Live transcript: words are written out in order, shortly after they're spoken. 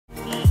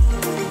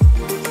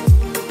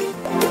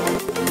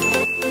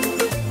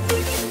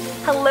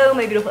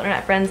my beautiful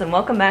internet friends, and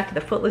welcome back to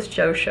the Footless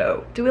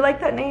Show. Do we like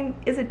that name?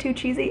 Is it too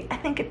cheesy? I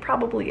think it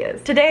probably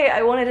is. Today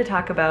I wanted to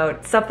talk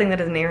about something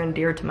that is near and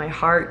dear to my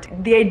heart.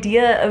 The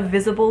idea of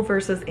visible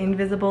versus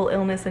invisible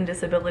illness and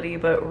disability,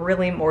 but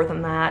really more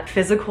than that,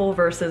 physical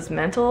versus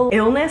mental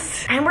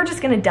illness. And we're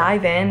just gonna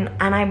dive in,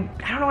 and I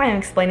don't know why I'm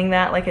explaining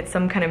that like it's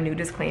some kind of new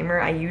disclaimer.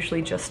 I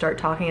usually just start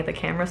talking at the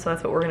camera, so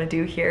that's what we're gonna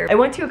do here. I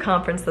went to a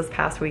conference this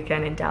past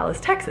weekend in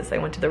Dallas, Texas. I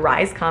went to the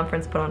RISE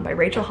conference put on by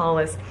Rachel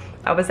Hollis.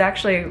 I was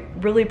actually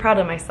really proud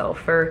of myself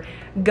for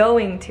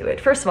going to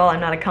it. First of all, I'm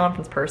not a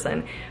conference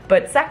person,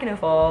 but second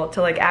of all,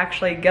 to like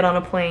actually get on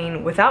a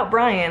plane without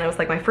Brian. It was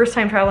like my first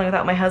time traveling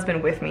without my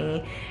husband with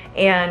me,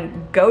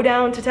 and go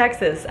down to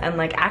Texas and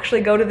like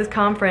actually go to this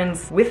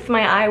conference with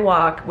my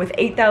iWalk with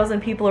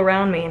 8,000 people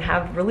around me and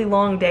have really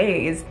long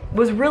days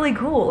was really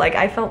cool. Like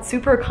I felt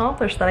super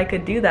accomplished that I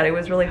could do that. It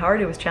was really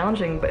hard, it was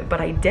challenging, but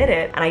I did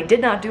it, and I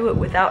did not do it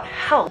without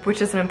help,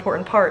 which is an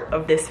important part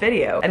of this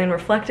video. And in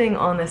reflecting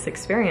on this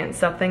experience,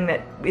 something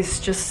that is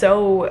just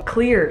so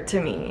clear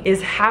to me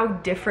is how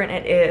different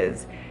it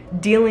is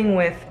dealing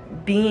with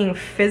being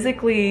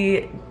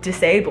physically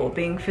disabled,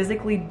 being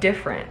physically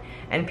different,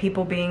 and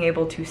people being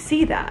able to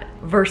see that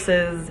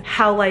versus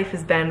how life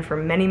has been for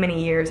many,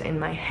 many years in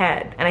my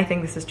head. And I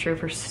think this is true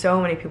for so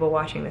many people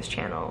watching this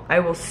channel. I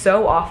will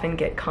so often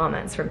get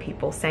comments from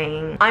people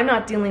saying, I'm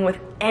not dealing with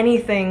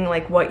anything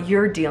like what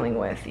you're dealing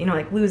with, you know,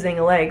 like losing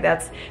a leg,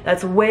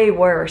 that's way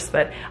worse,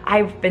 but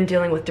I've been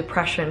dealing with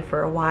depression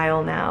for a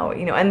while now,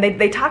 you know, and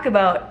they talk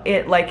about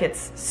it like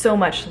it's so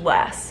much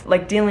less,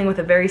 like dealing with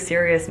a very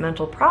serious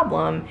mental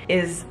problem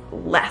is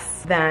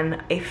less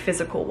than a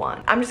physical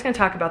one. I'm just gonna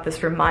talk about this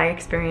from my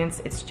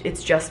experience.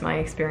 It's just my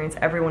experience.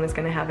 Everyone is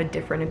gonna have a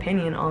different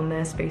opinion on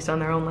this based on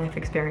their own life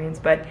experience,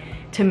 but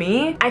to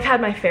me, I've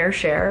had my fair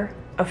share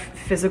of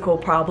physical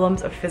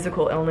problems, of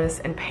physical illness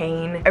and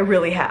pain. I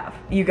really have.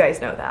 You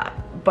guys know that.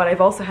 But I've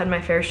also had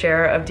my fair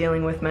share of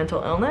dealing with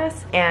mental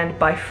illness, and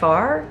by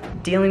far,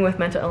 dealing with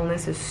mental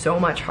illness is so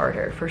much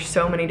harder for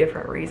so many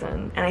different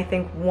reasons. And I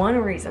think one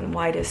reason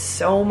why it is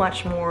so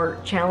much more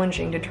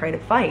challenging to try to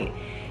fight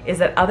is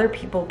that other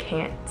people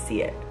can't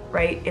see it,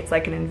 right? It's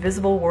like an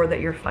invisible war that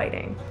you're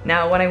fighting.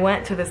 Now, when I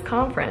went to this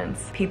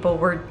conference, people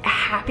were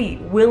happy,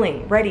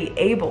 willing, ready,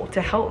 able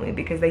to help me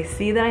because they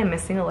see that I'm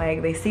missing a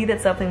leg, they see that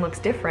something looks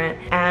different,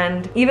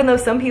 and even though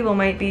some people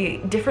might be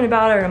different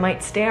about it or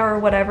might stare or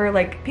whatever,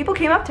 like people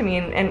came up to me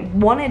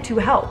and wanted to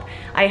help.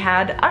 I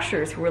had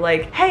ushers who were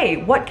like, hey,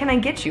 what can I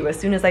get you? As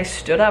soon as I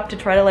stood up to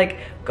try to like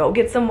go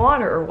get some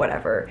water or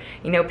whatever.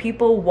 You know,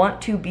 people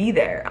want to be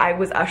there. I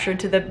was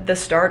ushered to the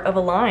start of a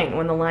line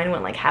when the line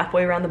went like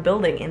halfway around the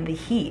building in the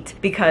heat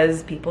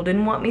because people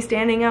didn't want me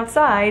standing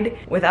outside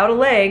without a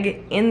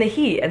leg in the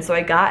heat. And so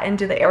I got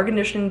into the air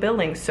conditioning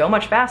building so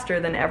much faster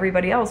than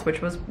everybody else,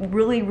 which was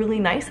really, really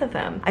nice of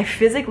them. I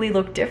physically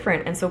look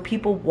different, and so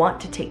people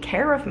want to take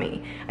care of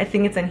me. I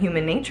think it's in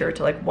human nature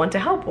to like want to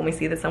help when we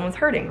see that someone's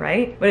hurting,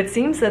 right? But it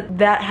seems that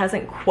that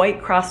hasn't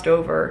quite crossed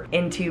over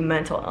into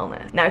mental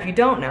illness. Now, if you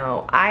don't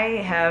know,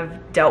 I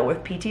have dealt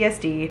with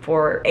PTSD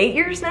for 8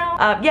 years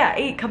now. Yeah,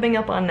 8 coming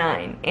up on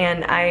 9.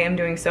 And I am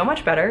doing so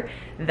much better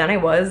than I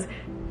was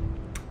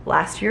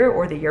last year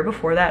or the year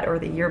before that or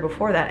the year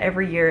before that.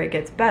 Every year it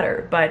gets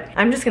better. But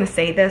I'm just gonna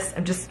say this,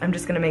 I'm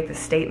just gonna make this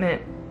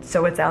statement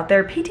so it's out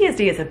there.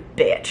 PTSD is a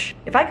bitch.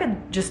 If I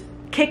could just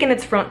kick in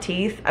its front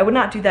teeth, I would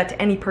not do that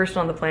to any person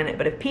on the planet,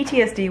 but if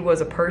PTSD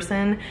was a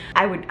person,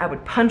 I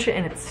would punch it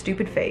in its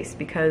stupid face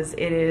because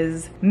it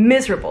is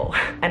miserable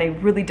and a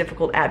really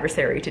difficult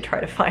adversary to try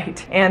to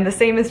fight. And the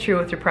same is true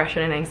with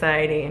depression and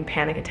anxiety and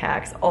panic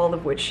attacks, all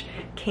of which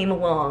came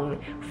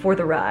along for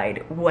the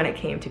ride when it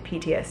came to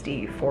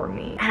PTSD for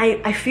me.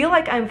 And I feel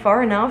like I'm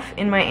far enough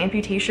in my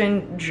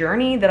amputation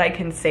journey that I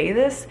can say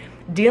this.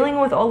 Dealing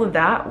with all of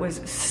that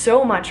was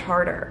so much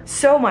harder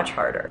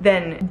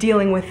than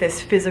dealing with this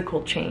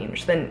physical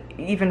change, than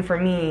even for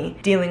me,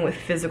 dealing with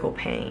physical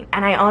pain.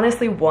 And I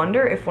honestly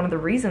wonder if one of the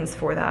reasons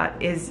for that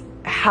is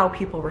how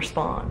people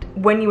respond.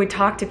 When you would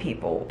talk to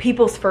people,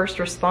 people's first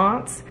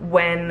response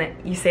when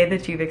you say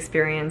that you've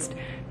experienced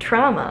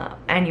trauma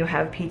and you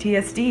have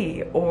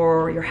PTSD,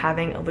 or you're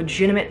having a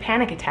legitimate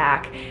panic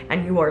attack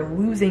and you are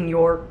losing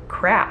your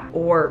crap,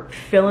 or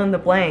fill in the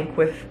blank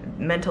with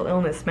mental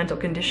illness, mental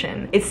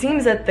condition, it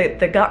seems that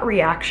the gut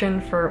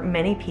reaction for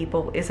many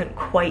people isn't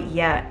quite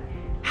yet,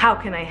 how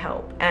can I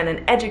help? And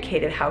an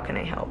educated how can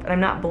I help? And I'm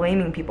not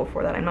blaming people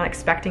for that. I'm not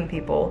expecting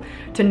people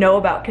to know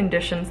about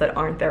conditions that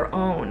aren't their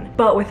own.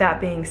 But with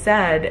that being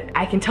said,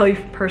 I can tell you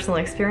from personal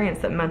experience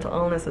that mental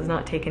illness is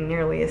not taken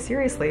nearly as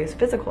seriously as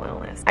physical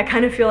illness. I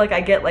kind of feel like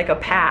I get like a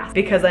pass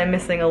because I'm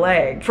missing a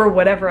leg for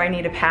whatever I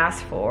need a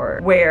pass for,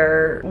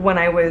 where when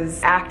I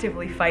was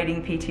actively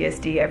fighting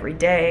PTSD every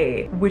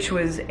day, which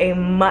was a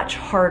much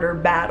harder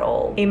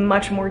battle, a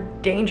much more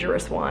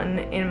dangerous one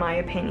in my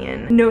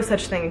opinion, no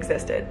such thing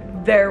existed.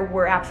 there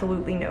were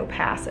absolutely no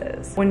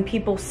passes. When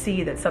people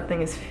see that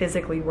something is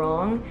physically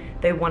wrong,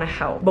 they want to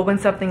help. But when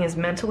something is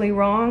mentally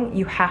wrong,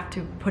 you have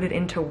to put it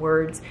into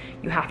words,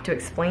 you have to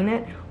explain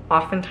it.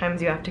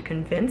 Oftentimes you have to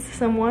convince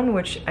someone,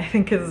 which I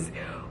think is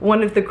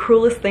one of the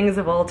cruelest things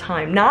of all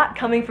time. Not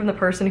coming from the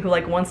person who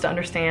like wants to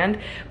understand,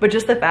 but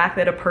just the fact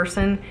that a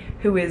person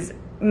who is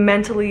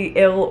mentally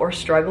ill or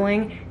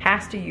struggling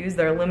has to use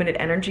their limited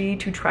energy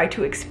to try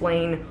to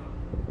explain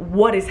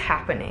what is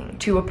happening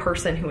to a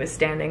person who is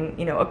standing,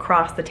 you know,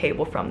 across the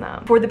table from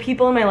them. For the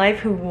people in my life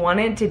who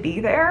wanted to be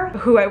there,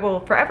 who I will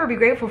forever be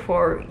grateful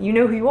for, you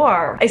know who you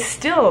are, I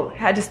still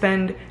had to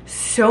spend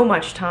so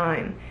much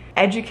time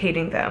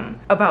educating them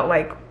about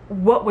like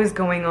what was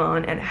going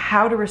on and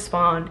how to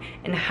respond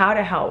and how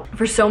to help.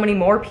 For so many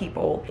more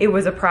people, it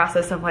was a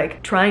process of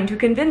like trying to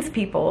convince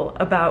people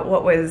about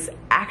what was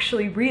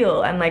actually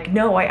real and like,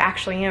 no, I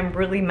actually am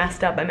really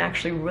messed up. I'm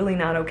actually really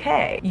not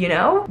okay, you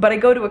know? But I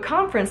go to a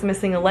conference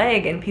missing a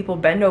leg and people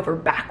bend over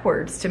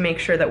backwards to make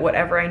sure that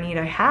whatever I need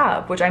I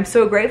have, which I'm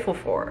so grateful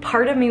for.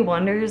 Part of me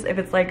wonders if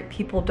it's like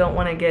people don't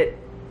want to get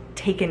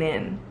taken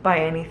in by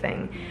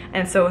anything,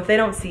 and so if they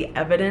don't see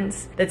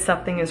evidence that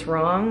something is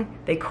wrong,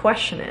 they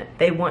question it.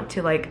 They want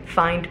to like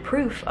find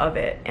proof of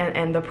it,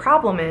 and the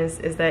problem is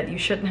that you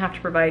shouldn't have to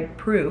provide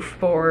proof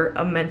for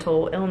a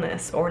mental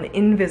illness or an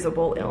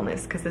invisible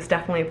illness, because this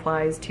definitely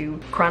applies to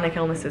chronic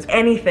illnesses,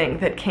 anything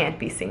that can't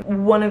be seen.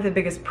 One of the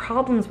biggest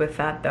problems with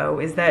that though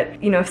is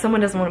that, you know, if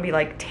someone doesn't want to be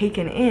like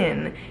taken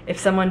in, if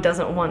someone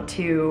doesn't want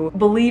to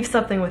believe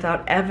something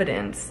without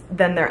evidence,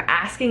 then they're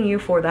asking you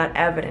for that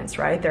evidence,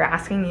 right? They're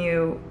asking you,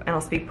 and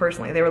I'll speak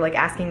personally, they were like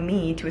asking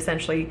me to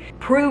essentially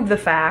prove the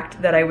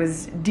fact that I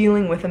was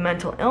dealing with a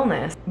mental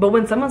illness. But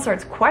when someone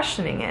starts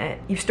questioning it,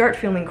 you start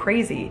feeling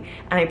crazy.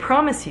 And I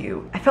promise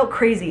you, I felt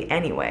crazy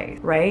anyway,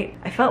 right?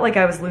 I felt like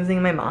I was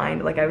losing my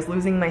mind, like I was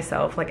losing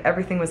myself, like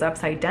everything was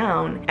upside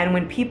down. And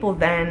when people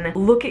then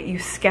look at you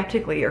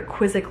skeptically or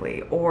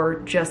quizzically,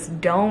 or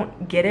just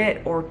don't get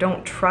it or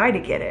don't try to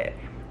get it,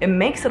 it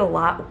makes it a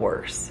lot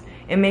worse.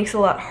 It makes it a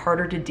lot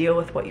harder to deal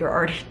with what you're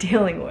already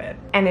dealing with.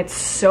 And it's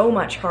so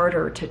much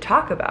harder to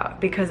talk about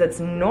because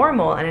it's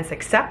normal and it's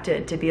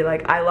accepted to be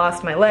like, I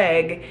lost my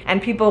leg,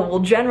 and people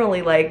will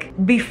generally like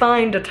be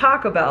fine to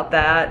talk about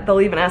that. They'll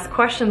even ask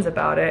questions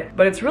about it,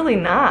 but it's really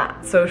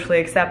not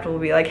socially acceptable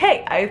to be like,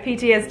 hey, I have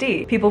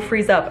PTSD. People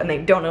freeze up and they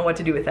don't know what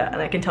to do with that,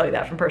 and I can tell you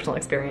that from personal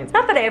experience.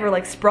 Not that I ever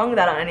like sprung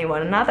that on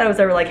anyone, and not that I was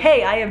ever like,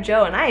 hey, I have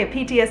Joe and I have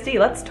PTSD,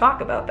 let's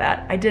talk about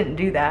that. I didn't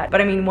do that. But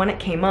I mean, when it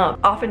came up,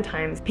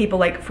 oftentimes people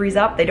like freeze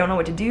up, they don't know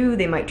what to do,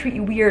 they might treat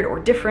you weird or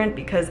different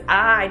because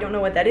I don't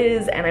know what that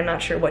is and I'm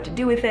not sure what to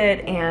do with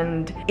it.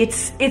 And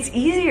it's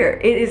easier.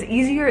 It is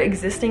easier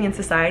existing in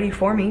society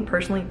for me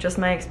personally, just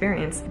my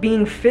experience,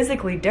 being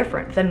physically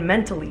different than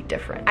mentally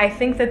different. I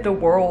think that the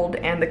world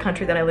and the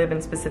country that I live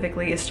in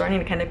specifically is starting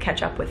to kind of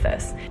catch up with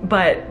this,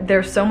 but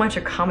there's so much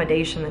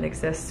accommodation that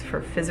exists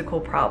for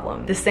physical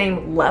problems. The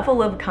same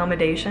level of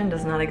accommodation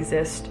does not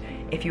exist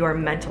if you are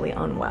mentally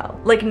unwell.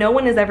 Like, no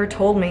one has ever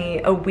told me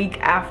a week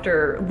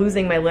after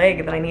losing my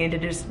leg that I needed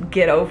to just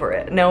get over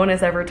it. No one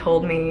has ever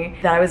told me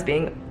that I was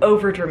being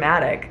over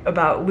dramatic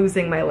about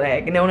losing my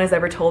leg. No one has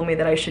ever told me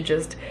that I should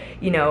just,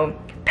 you know,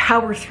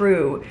 power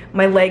through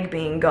my leg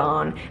being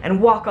gone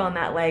and walk on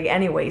that leg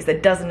anyways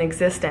that doesn't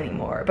exist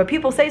anymore. But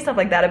people say stuff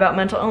like that about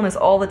mental illness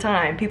all the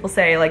time. People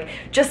say like,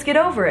 just get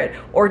over it,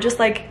 or just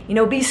like, you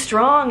know, be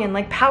strong and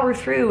like power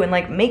through and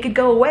like make it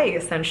go away,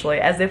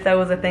 essentially, as if that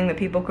was a thing that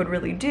people could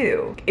really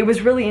do. It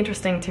was really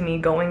interesting to me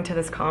going to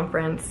this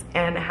conference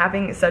and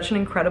having such an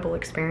incredible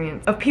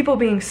experience of people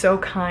being so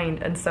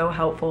kind and so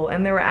helpful.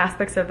 And there were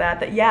aspects of that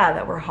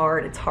that were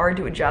hard. It's hard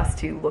to adjust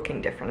to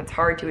looking different. It's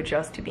hard to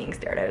adjust to being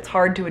stared at. It's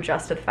hard to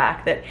adjust to the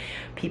fact that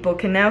people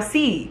can now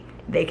see,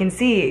 they can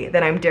see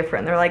that I'm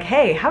different. They're like,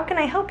 hey, how can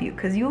I help you?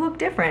 Because you look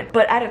different.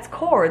 But at its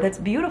core, that's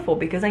beautiful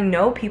because I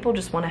know people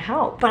just want to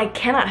help. But I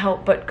cannot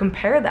help but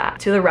compare that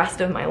to the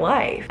rest of my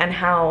life and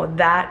how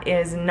that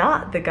is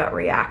not the gut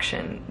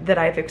reaction that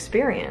I've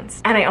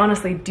experienced. And I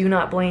honestly do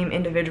not blame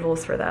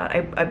individuals for that.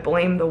 I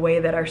blame the way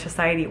that our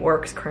society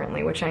works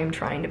currently, which I am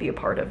trying to be a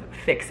part of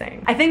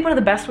fixing. I think one of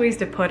the best ways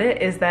to put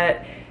it is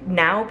that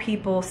now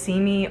people see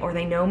me or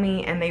they know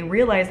me and they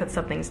realize that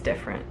something's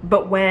different.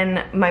 But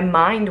when my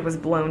mind was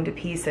blown to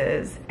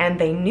pieces and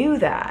they knew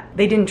that,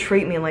 they didn't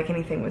treat me like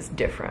anything was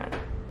different.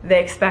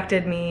 They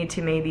expected me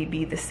to maybe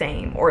be the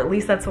same, or at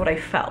least that's what I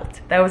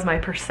felt. That was my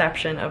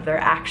perception of their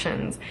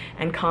actions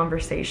and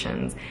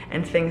conversations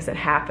and things that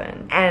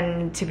happened.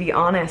 And to be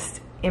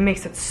honest, it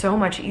makes it so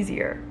much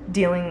easier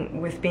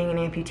dealing with being an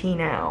amputee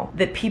now,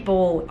 that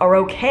people are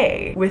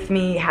okay with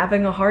me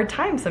having a hard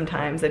time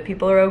sometimes, that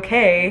people are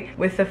okay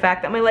with the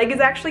fact that my leg is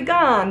actually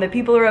gone, that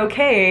people are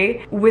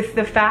okay with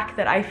the fact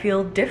that I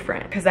feel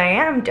different, because I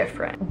am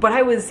different. But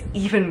I was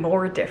even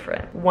more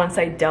different once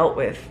I dealt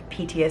with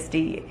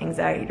PTSD,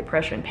 anxiety,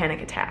 depression,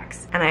 panic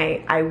attacks, and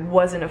I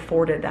wasn't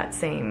afforded that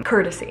same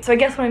courtesy. So I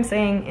guess what I'm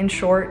saying in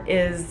short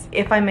is,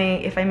 if I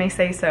may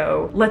say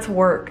so, let's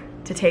work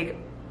to take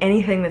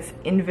anything that's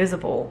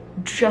invisible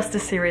just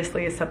as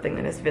seriously as something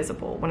that is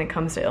visible when it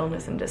comes to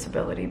illness and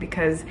disability,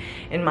 because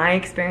in my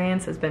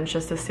experience has been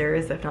just as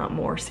serious, if not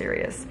more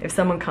serious. If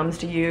someone comes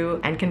to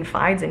you and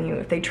confides in you,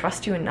 if they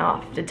trust you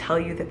enough to tell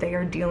you that they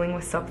are dealing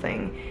with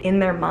something in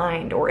their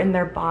mind or in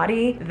their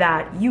body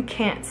that you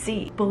can't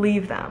see,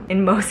 believe them.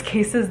 In most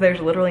cases, there's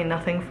literally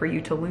nothing for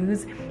you to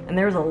lose, and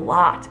there's a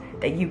lot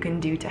that you can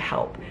do to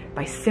help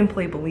by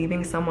simply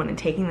believing someone and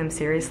taking them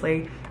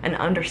seriously and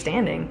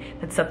understanding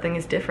that something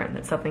is different,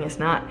 that something is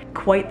not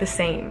quite the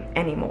same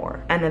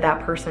anymore, and that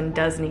that person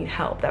does need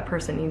help. That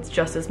person needs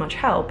just as much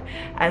help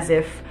as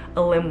if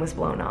a limb was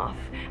blown off,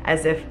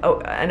 as if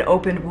an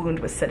open wound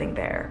was sitting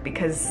there,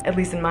 because at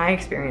least in my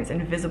experience,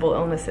 invisible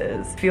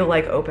illnesses feel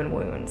like open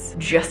wounds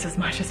just as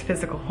much as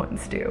physical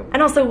ones do.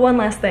 And also, one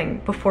last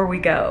thing before we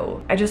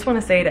go, I just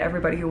want to say to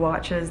everybody who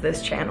watches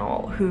this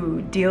channel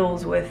who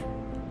deals with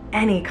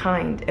any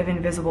kind of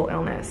invisible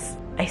illness,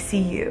 I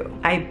see you,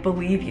 I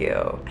believe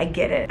you, I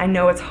get it. I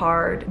know it's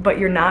hard, but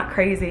you're not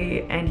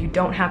crazy and you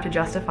don't have to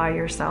justify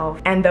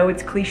yourself. And though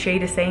it's cliche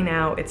to say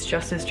now, it's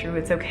just as true.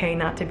 It's okay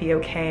not to be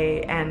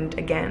okay. And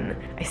again,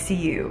 I see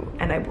you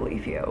and I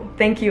believe you.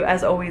 Thank you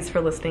as always for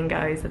listening,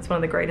 guys. It's one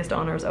of the greatest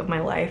honors of my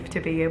life to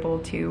be able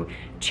to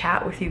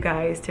chat with you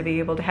guys, to be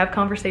able to have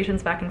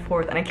conversations back and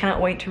forth. And I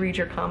cannot wait to read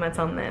your comments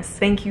on this.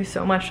 Thank you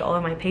so much to all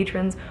of my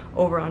patrons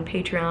over on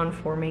Patreon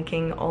for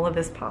making all of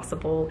this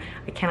possible.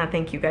 I cannot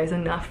thank you guys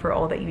enough for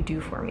all that you do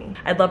for me.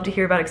 I'd love to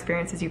hear about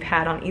experiences you've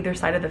had on either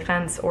side of the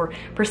fence, or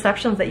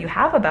perceptions that you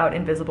have about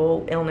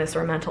invisible illness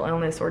or mental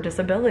illness or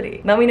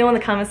disability. Let me know in the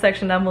comments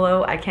section down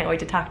below. I can't wait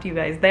to talk to you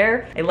guys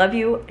there. I love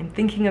you, I'm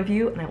thinking of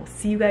you, and I will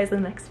see you guys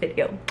in the next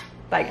video.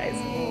 Bye, guys.